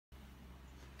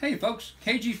Hey folks,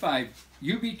 KG5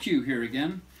 UBQ here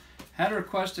again. Had a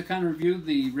request to kind of review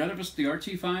the Retevis the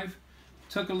RT5.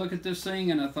 Took a look at this thing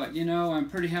and I thought, you know, I'm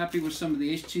pretty happy with some of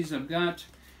the HTs I've got.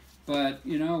 But,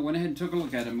 you know, went ahead and took a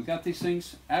look at them. I got these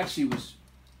things. Actually was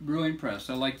really impressed.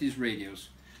 I like these radios.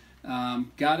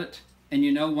 Got it. And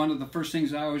you know, one of the first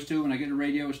things I always do when I get a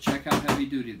radio is check how heavy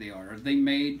duty they are. Are they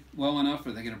made well enough?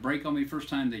 Are they going to break on me first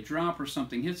time they drop or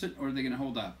something hits it? Or are they going to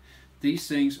hold up? These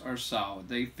things are solid.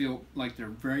 They feel like they're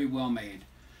very well made.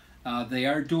 They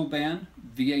are dual band,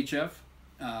 VHF,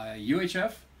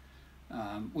 UHF,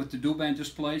 with the dual band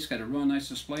display. It's got a real nice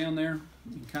display on there.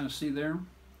 You can kind of see there.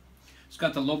 It's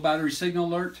got the low battery signal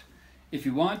alert. If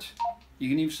you want, you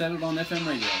can even set it on FM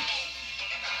radio.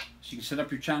 So you can set up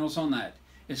your channels on that.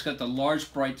 It's got the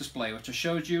large bright display, which I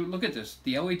showed you. Look at this,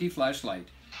 the LED flashlight.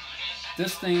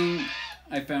 This thing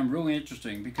I found really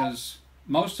interesting because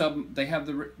most of them, they have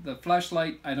the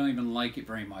flashlight. I don't even like it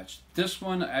very much. This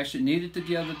one, I actually needed it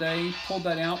the other day, pulled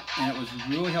that out, and it was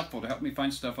really helpful to help me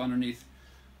find stuff underneath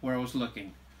where I was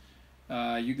looking.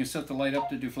 You can set the light up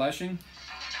to do flashing.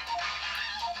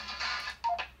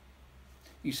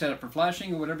 You set it for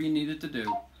flashing or whatever you need it to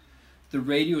do. The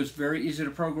radio is very easy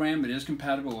to program. It is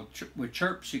compatible with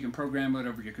chirps. You can program it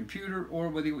over your computer or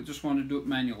whether you just want to do it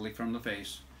manually from the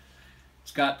face.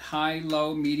 It's got high,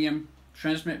 low, medium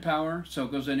transmit power, so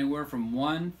it goes anywhere from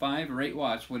 1, 5, or 8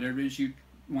 watts, whatever it is you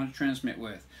want to transmit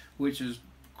with, which is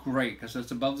great because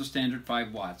that's above the standard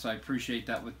 5 watts. I appreciate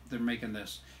that with they're making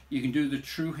this. You can do the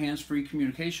true hands-free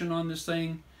communication on this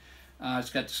thing. It's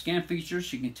got the scan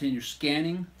features. You can continue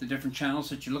scanning the different channels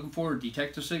that you're looking for or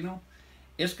detect the signal.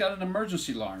 It's got an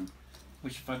emergency alarm,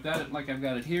 which if I've got it like I've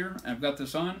got it here, and I've got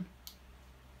this on,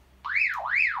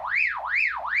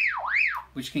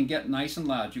 which can get nice and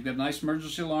loud. You've got a nice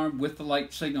emergency alarm with the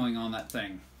light signaling on that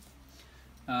thing.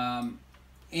 In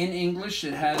English,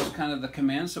 it has kind of the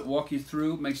commands that walk you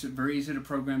through, makes it very easy to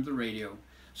program the radio.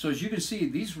 So as you can see,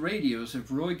 these radios have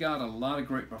really got a lot of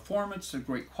great performance,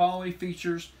 great quality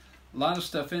features, a lot of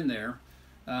stuff in there.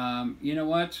 You know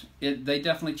what? They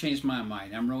definitely changed my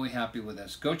mind. I'm really happy with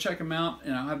this. Go check them out,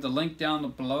 and I'll have the link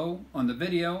down below on the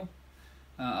video.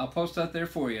 I'll post that there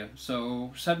for you.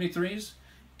 So 73s,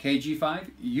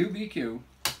 KG5 UBQ.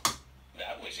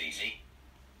 That was easy.